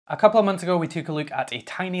A couple of months ago, we took a look at a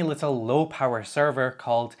tiny little low power server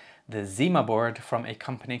called the ZimaBoard from a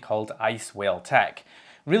company called Ice Whale Tech.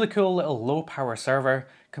 Really cool little low power server,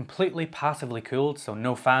 completely passively cooled, so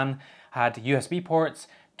no fan, had USB ports,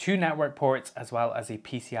 2 network ports, as well as a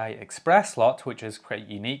PCI Express slot, which is quite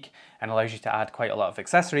unique and allows you to add quite a lot of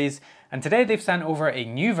accessories. And today they've sent over a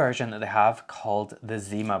new version that they have called the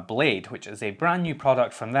ZimaBlade, which is a brand new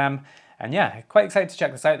product from them. And yeah, quite excited to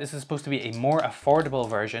check this out. This is supposed to be a more affordable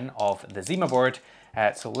version of the ZimaBoard.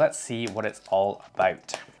 So let's see what it's all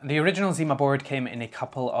about. The original ZimaBoard came in a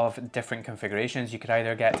couple of different configurations. You could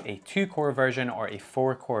either get a 2-core version or a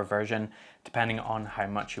 4-core version, depending on how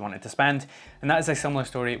much you wanted to spend. And that is a similar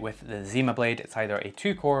story with the ZimaBlade. It's either a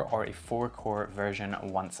 2-core or a 4-core version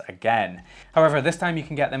once again. However, this time you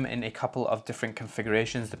can get them in a couple of different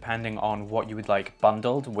configurations, depending on what you would like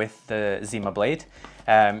bundled with the ZimaBlade.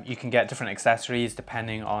 You can get different accessories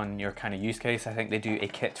depending on your kind of use case. I think they do a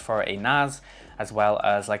kit for a NAS, as well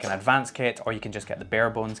as like an advanced kit, or you can just get the bare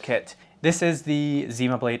bones kit. This is the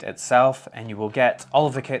ZimaBlade itself, and you will get all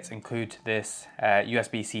of the kits include this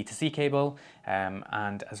USB-C to C cable,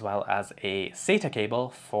 and as well as a SATA cable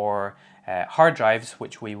for hard drives,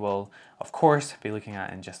 which we will of course be looking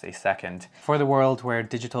at in just a second. For the world where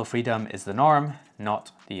digital freedom is the norm,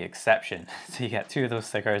 not the exception. So you get 2 of those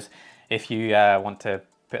stickers if you want to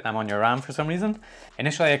put them on your RAM for some reason.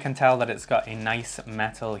 Initially I can tell that it's got a nice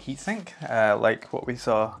metal heatsink, like what we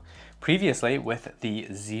saw previously with the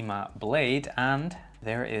ZimaBlade, and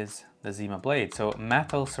there is the ZimaBlade. So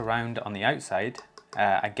metal surround on the outside.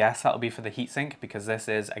 I guess that'll be for the heatsink, because this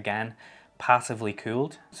is again passively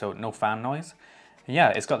cooled, so no fan noise. And yeah,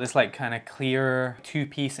 it's got this like kind of clear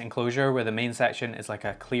 2-piece enclosure where the main section is like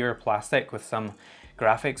a clear plastic with some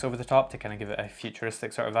graphics over the top to kind of give it a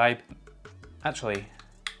futuristic sort of vibe. Actually,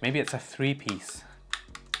 maybe it's a 3-piece.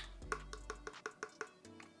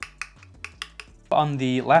 On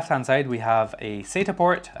the left-hand side, we have a SATA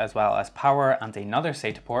port, as well as power and another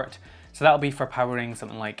SATA port. So that'll be for powering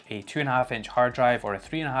something like a 2.5-inch hard drive or a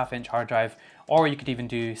 3.5-inch hard drive, or you could even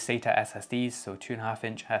do SATA SSDs, so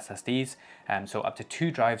 2.5-inch SSDs. So up to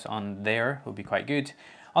 2 drives on there would be quite good.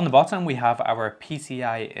 On the bottom, we have our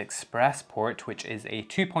PCI Express port, which is a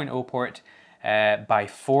 2.0 port by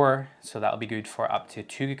 4, so that'll be good for up to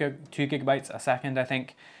 2 gigabytes a second, I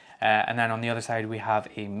think. And then on the other side we have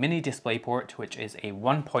a mini display port, which is a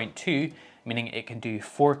 1.2, meaning it can do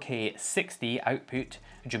 4K 60 output,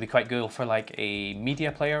 which would be quite good for like a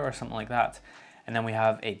media player or something like that. And then we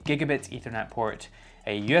have a gigabit Ethernet port,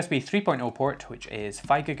 a USB 3.0 port, which is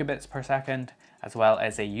 5 gigabits per second, as well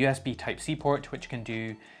as a USB Type-C port, which can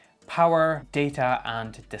do power, data,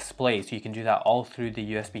 and display. So you can do that all through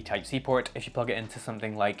the USB Type-C port. If you plug it into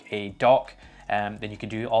something like a dock, then you can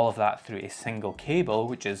do all of that through a single cable,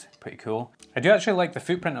 which is pretty cool. I do actually like the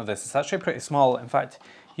footprint of this. It's actually pretty small. In fact,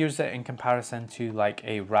 here's it in comparison to like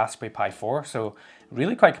a Raspberry Pi 4. So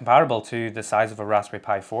really quite comparable to the size of a Raspberry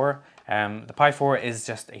Pi 4. The Pi 4 is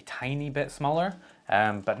just a tiny bit smaller,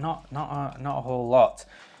 but not a whole lot.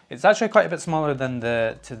 It's actually quite a bit smaller than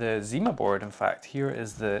the ZimaBoard. In fact, here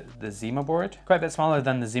is the ZimaBoard. Quite a bit smaller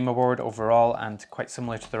than the ZimaBoard overall, and quite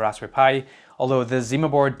similar to the Raspberry Pi. Although the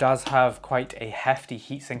ZimaBoard does have quite a hefty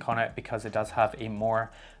heatsink on it, because it does have a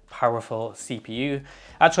more powerful CPU.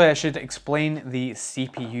 Actually, I should explain the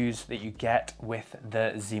CPUs that you get with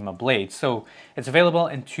the ZimaBlade. So it's available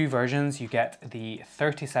in 2 versions. You get the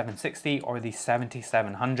 3760 or the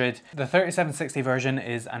 7700. The 3760 version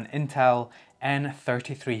is an Intel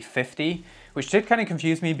N3350, which did kind of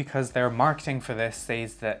confuse me because their marketing for this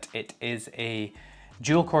says that it is a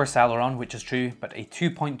dual-core Celeron, which is true, but a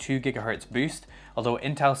 2.2 gigahertz boost, although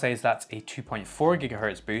Intel says that's a 2.4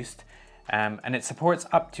 gigahertz boost. And it supports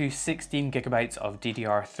up to 16 gigabytes of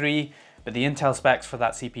DDR3, but the Intel specs for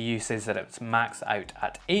that CPU says that it's maxed out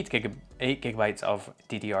at 8 gigabytes of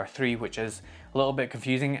DDR3, which is a little bit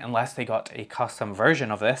confusing unless they got a custom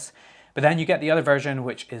version of this. But then you get the other version,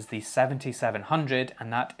 which is the 7700,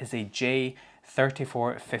 and that is a J3455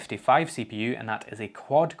 CPU, and that is a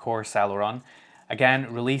quad-core Celeron.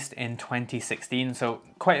 Again, released in 2016, so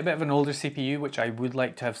quite a bit of an older CPU, which I would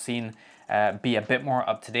like to have seen be a bit more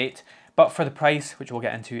up to date. But for the price, which we'll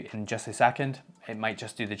get into in just a second, it might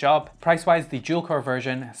just do the job. Price-wise, the dual-core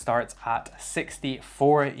version starts at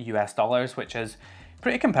 $64 US, which is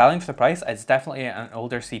pretty compelling for the price. It's definitely an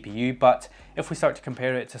older CPU, but if we start to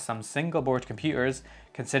compare it to some single board computers,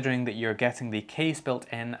 considering that you're getting the case built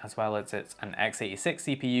in, as well as it's an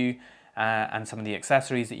x86 CPU, and some of the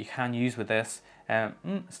accessories that you can use with this,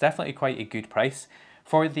 it's definitely quite a good price.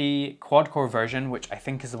 For the quad-core version, which I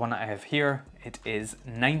think is the one that I have here, it is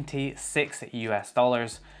 $96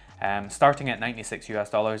 US. starting at $96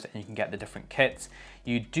 US, and you can get the different kits.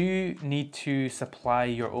 You do need to supply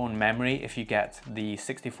your own memory if you get the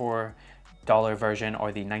 $64 version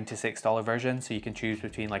or the $96 version, so you can choose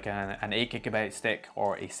between like an 8GB stick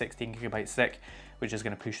or a 16GB stick, which is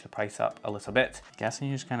going to push the price up a little bit. I'm guessing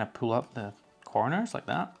you just kind of pull up the corners like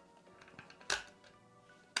that.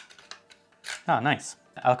 Ah, nice.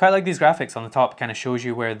 I quite like these graphics on the top. Kind of shows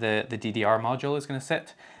you where the DDR module is going to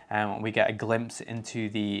sit. We get a glimpse into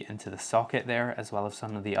the socket there, as well as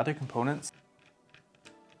some of the other components.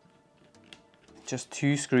 Just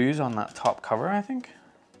 2 screws on that top cover, I think.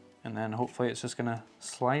 And then hopefully it's just gonna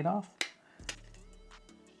slide off.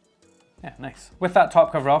 Yeah, nice. With that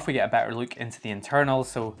top cover off, we get a better look into the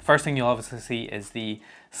internals. So first thing you'll obviously see is the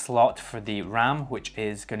slot for the RAM, which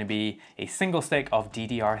is going to be a single stick of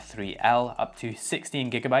DDR3L up to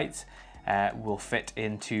 16GB. Will fit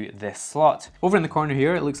into this slot. Over in the corner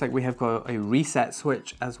here, it looks like we have got a reset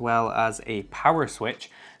switch as well as a power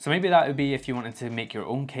switch. So maybe that would be if you wanted to make your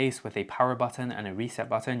own case with a power button and a reset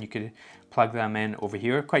button, you could plug them in over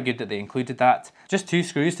here. Quite good that they included that. Just 2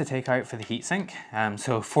 screws to take out for the heatsink.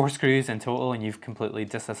 So 4 screws in total, and you've completely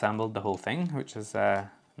disassembled the whole thing, which is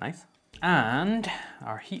nice. And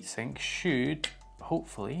our heatsink should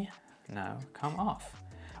hopefully now come off.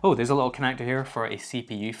 Oh, there's a little connector here for a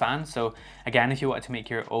CPU fan. So again, if you wanted to make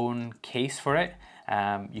your own case for it,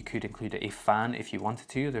 you could include a fan if you wanted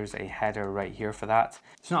to. There's a header right here for that.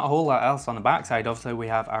 There's not a whole lot else on the backside. Obviously, we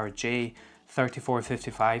have our J3455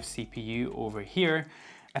 CPU over here.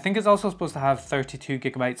 I think it's also supposed to have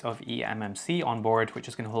 32GB of eMMC on board, which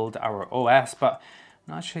is going to hold our OS, but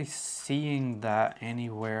I'm not actually seeing that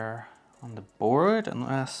anywhere on the board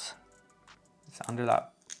unless it's under that.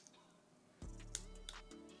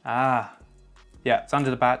 Ah, yeah, it's under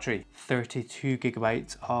the battery.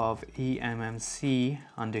 32GB of eMMC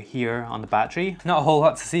under here on the battery. Not a whole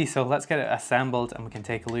lot to see, so let's get it assembled and we can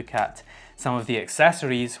take a look at some of the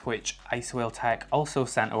accessories which Icewhale Tech also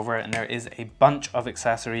sent over, and there is a bunch of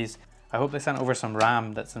accessories. I hope they sent over some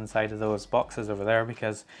RAM that's inside of those boxes over there,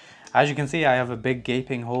 because as you can see, I have a big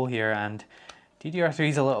gaping hole here, and DDR3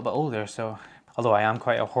 is a little bit older, so although I am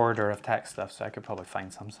quite a hoarder of tech stuff, so I could probably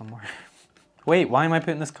find some somewhere. Wait, why am I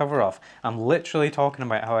putting this cover off? I'm literally talking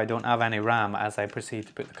about how I don't have any RAM as I proceed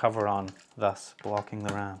to put the cover on, thus blocking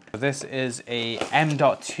the RAM. This is a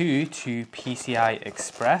M.2 to PCI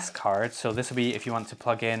Express card. So this will be if you want to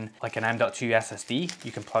plug in like an M.2 SSD,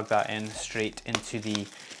 you can plug that in straight into the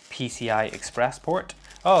PCI Express port.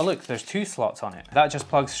 Oh look, there's 2 slots on it. That just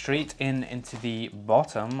plugs straight in into the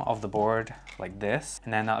bottom of the board like this,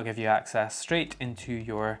 and then that'll give you access straight into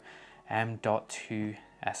your M.2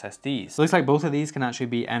 SSDs. Looks like both of these can actually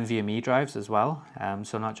be NVMe drives as well.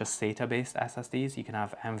 So not just SATA based SSDs, you can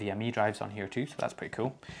have NVMe drives on here too, so that's pretty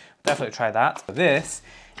cool. Definitely try that. This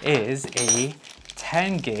is a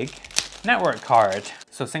 10 gig network card.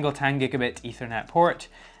 So single 10 gigabit Ethernet port.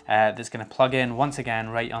 That's going to plug in once again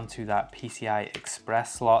right onto that PCI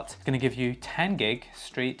Express slot. It's going to give you 10 gig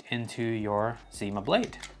straight into your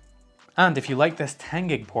ZimaBlade. And if you like this 10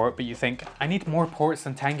 gig port, but you think, I need more ports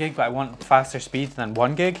than 10 gig, but I want faster speed than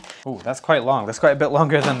 1 gig. Oh, that's quite long. That's quite a bit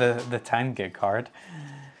longer than the 10 gig card.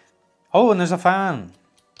 Oh, and there's a fan.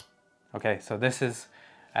 Okay, so this is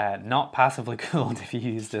not passively cooled if you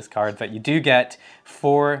use this card, but you do get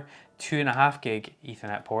 4 2.5 gig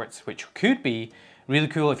Ethernet ports, which could be really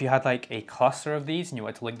cool if you had like a cluster of these and you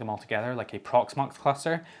wanted to link them all together, like a Proxmox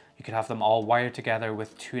cluster. You could have them all wired together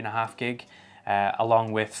with 2.5 gig.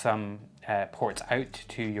 Along with some ports out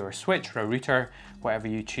to your switch or a router, whatever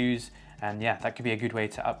you choose. And yeah, that could be a good way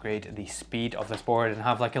to upgrade the speed of this board and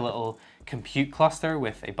have like a little compute cluster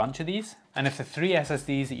with a bunch of these. And if the 3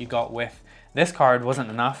 SSDs that you got with this card wasn't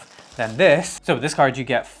enough, then so with this card you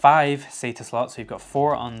get 5 SATA slots. So you've got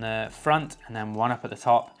 4 on the front and then 1 up at the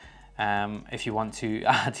top if you want to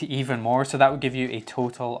add even more. So that would give you a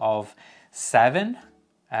total of 7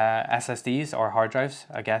 SSDs or hard drives,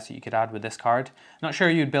 I guess, you could add with this card. Not sure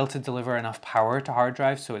you'd be able to deliver enough power to hard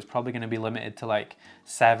drives, so it's probably going to be limited to like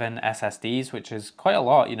 7 SSDs, which is quite a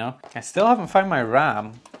lot, you know. I still haven't found my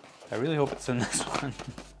RAM. I really hope it's in this one.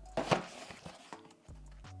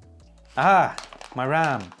 Ah, my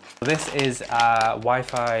RAM. This is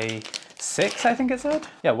Wi-Fi 6, I think it said.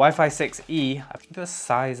 Yeah, Wi-Fi 6E. I think the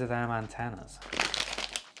size of them antennas.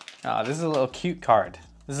 Ah, this is a little cute card.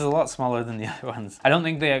 This is a lot smaller than the other ones. I don't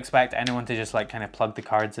think they expect anyone to just like kind of plug the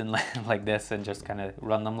cards in like this and just kind of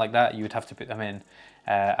run them like that. You would have to put them in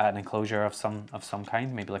an enclosure of some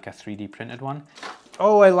kind, maybe like a 3D printed one.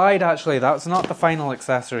 Oh, I lied actually. That's not the final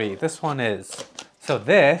accessory. This one is. So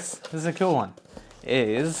this is a cool one.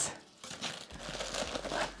 Is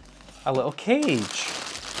a little cage.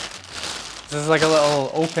 This is like a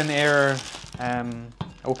little open air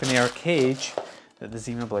cage that the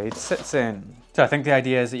ZimaBlade sits in. So I think the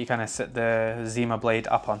idea is that you kind of sit the ZimaBlade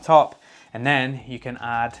up on top, and then you can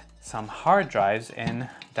add some hard drives in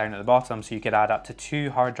down at the bottom. So you could add up to 2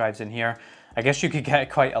 hard drives in here. I guess you could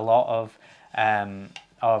get quite a lot of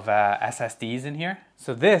SSDs in here.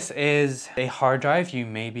 So this is a hard drive. You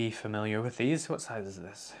may be familiar with these. What size is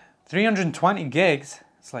this? 320 gigs.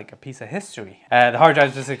 It's like a piece of history. The hard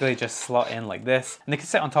drives basically just slot in like this, and they can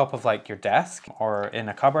sit on top of like your desk or in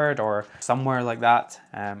a cupboard or somewhere like that.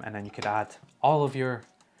 And then you could add all of your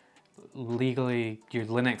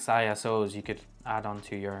Linux ISOs. You could add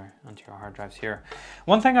onto your hard drives here.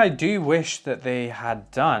 One thing I do wish that they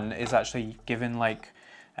had done is actually given like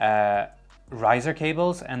riser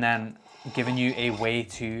cables, and then given you a way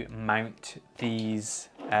to mount these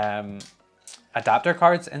adapter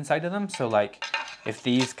cards inside of them. So like if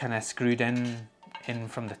these kind of screwed in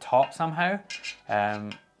from the top somehow,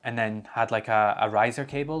 and then had like a riser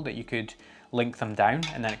cable that you could link them down,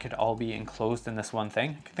 and then it could all be enclosed in this one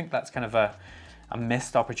thing. I think that's kind of a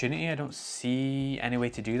missed opportunity. I don't see any way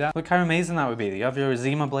to do that. Look how amazing that would be. You have your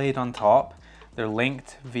ZimaBlade on top. They're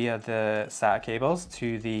linked via the SATA cables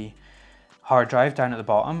to the hard drive down at the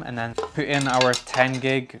bottom, and then put in our 10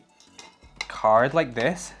 gig card like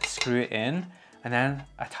this, screw it in, and then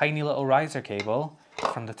a tiny little riser cable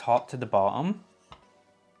from the top to the bottom.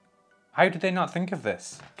 How did they not think of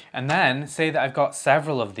this? And then say that I've got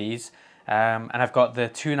several of these, and I've got the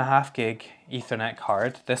 2.5 gig Ethernet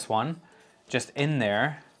card, this one, just in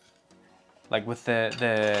there, like with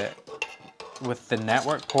the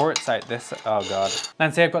network ports out this, oh god.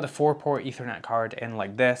 Then say I've got the 4-port Ethernet card in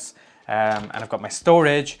like this, and I've got my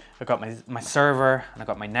storage, I've got my server, and I've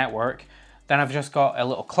got my network. Then I've just got a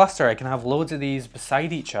little cluster. I can have loads of these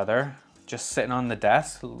beside each other, just sitting on the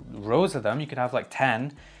desk, rows of them. You could have like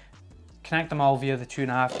 10, connect them all via the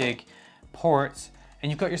 2.5 gig ports,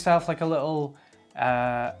 and you've got yourself like a little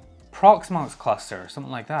Proxmox cluster or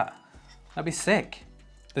something like that. That'd be sick.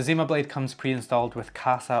 The ZimaBlade comes pre-installed with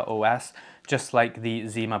CasaOS, just like the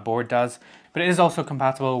ZimaBoard does, but it is also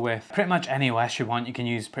compatible with pretty much any OS you want. You can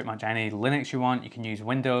use pretty much any Linux you want, you can use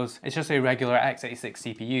Windows. It's just a regular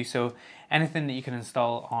x86 CPU, so anything that you can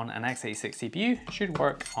install on an x86 CPU should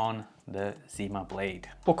work on the ZimaBlade.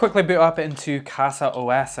 We'll quickly boot up into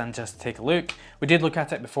CasaOS and just take a look. We did look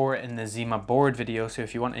at it before in the ZimaBoard video, so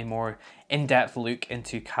if you want a more in-depth look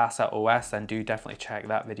into CasaOS, then do definitely check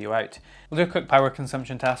that video out. We'll do a quick power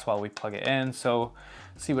consumption test while we plug it in, so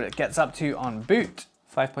see what it gets up to on boot.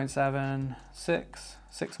 5.7,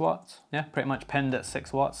 6 watts. Yeah, pretty much pinned at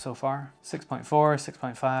 6 watts so far. 6.4,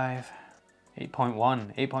 6.5.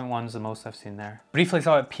 8.1. 8.1 is the most I've seen there. Briefly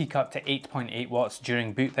saw it peak up to 8.8 watts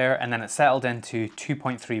during boot there, and then it settled into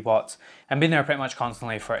 2.3 watts and been there pretty much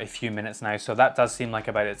constantly for a few minutes now. So that does seem like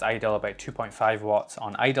about its idle, about 2.5 watts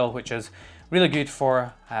on idle, which is really good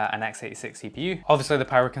for an x86 CPU. Obviously the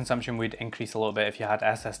power consumption would increase a little bit if you had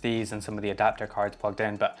SSDs and some of the adapter cards plugged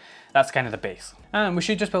in, but that's kind of the base. And we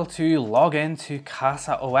should just be able to log into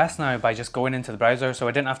CasaOS now by just going into the browser, so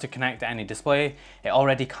I didn't have to connect to any display. It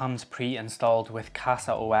already comes pre-installed with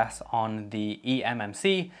CasaOS on the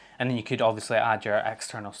eMMC, and then you could obviously add your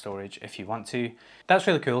external storage if you want to. That's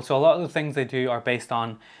really cool. So a lot of the things they do are based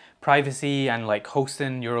on privacy and like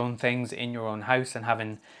hosting your own things in your own house and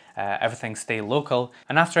having everything stay local.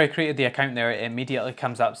 And after I created the account there, it immediately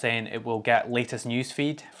comes up saying it will get latest news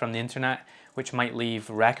feed from the internet, which might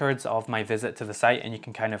leave records of my visit to the site, and you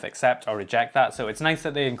can kind of accept or reject that. So it's nice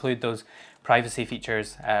that they include those privacy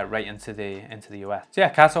features right into the OS. So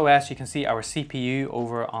yeah, CasaOS, you can see our CPU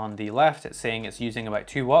over on the left. It's saying it's using about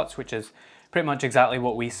 2 watts, which is pretty much exactly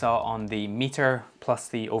what we saw on the meter plus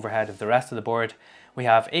the overhead of the rest of the board. We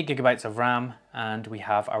have 8 gigabytes of RAM, and we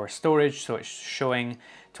have our storage, so it's showing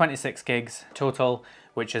 26 gigs total,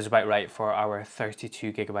 which is about right for our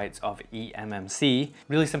 32 gigabytes of eMMC.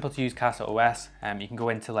 Really simple to use CasaOS. You can go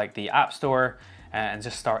into like the App Store and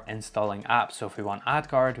just start installing apps. So if we want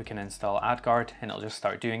AdGuard, we can install AdGuard and it'll just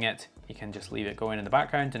start doing it. You can just leave it going in the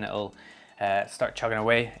background and it'll start chugging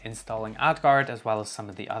away, installing AdGuard as well as some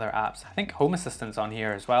of the other apps. I think Home Assistant's on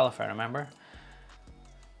here as well, if I remember.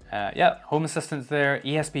 Yeah, Home Assistant's there,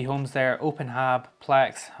 ESP Home's there, OpenHab,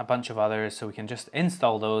 Plex, a bunch of others, so we can just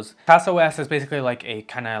install those. CasaOS is basically like a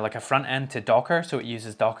kind of like a front end to Docker, so it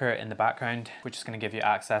uses Docker in the background, which is going to give you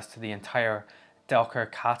access to the entire Docker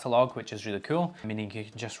catalog, which is really cool, meaning you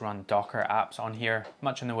can just run Docker apps on here,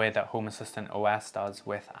 much in the way that Home Assistant OS does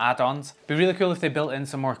with add-ons. It'd be really cool if they built in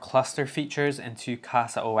some more cluster features into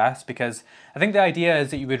CasaOS, because I think the idea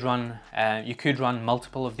is that you would run, you could run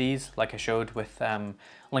multiple of these, like I showed with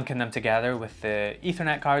linking them together with the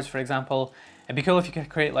Ethernet cards, for example. It'd be cool if you could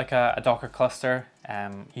create like a Docker cluster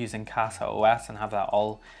using CasaOS and have that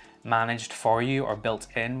all managed for you or built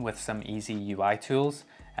in with some easy UI tools.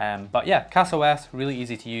 But yeah, CasaOS, really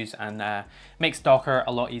easy to use, and makes Docker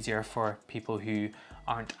a lot easier for people who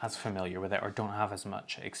aren't as familiar with it or don't have as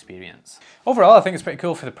much experience. Overall, I think it's pretty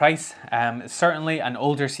cool for the price. It's certainly an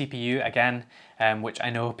older CPU again, which I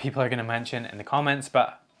know people are going to mention in the comments,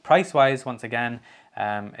 but price-wise, once again,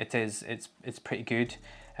 it's pretty good.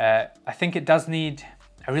 I think it does need,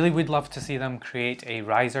 I really would love to see them create a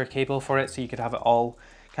riser cable for it so you could have it all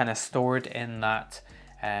kind of stored in that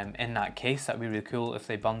case. That'd be really cool if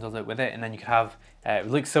they bundled it with it, and then you could have, it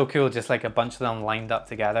looks so cool, just like a bunch of them lined up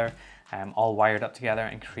together, all wired up together,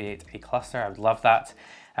 and create a cluster. I would love that.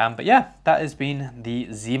 But yeah, that has been the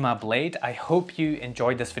ZimaBlade. I hope you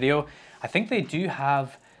enjoyed this video. I think they do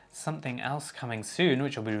have something else coming soon,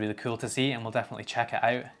 which will be really cool to see, and we'll definitely check it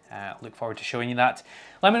out. Look forward to showing you that.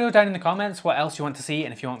 Let me know down in the comments what else you want to see,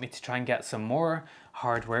 and if you want me to try and get some more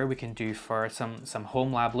hardware we can do for some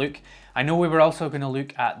HomeLab look. I know we were also going to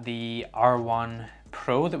look at the R1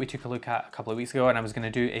 Pro that we took a look at a couple of weeks ago, and I was going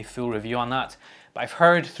to do a full review on that, but I've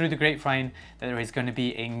heard through the grapevine that there is going to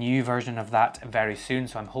be a new version of that very soon,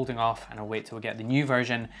 so I'm holding off and I'll wait till we get the new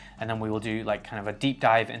version, and then we will do like kind of a deep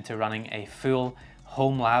dive into running a full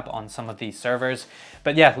HomeLab on some of these servers.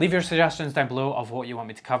 But yeah, leave your suggestions down below of what you want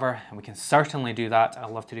me to cover, and we can certainly do that. I'd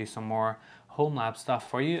love to do some more HomeLab stuff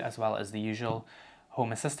for you, as well as the usual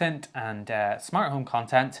Home Assistant and smart home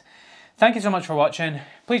content. Thank you so much for watching.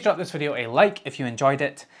 Please drop this video a like if you enjoyed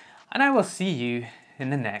it, and I will see you in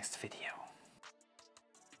the next video.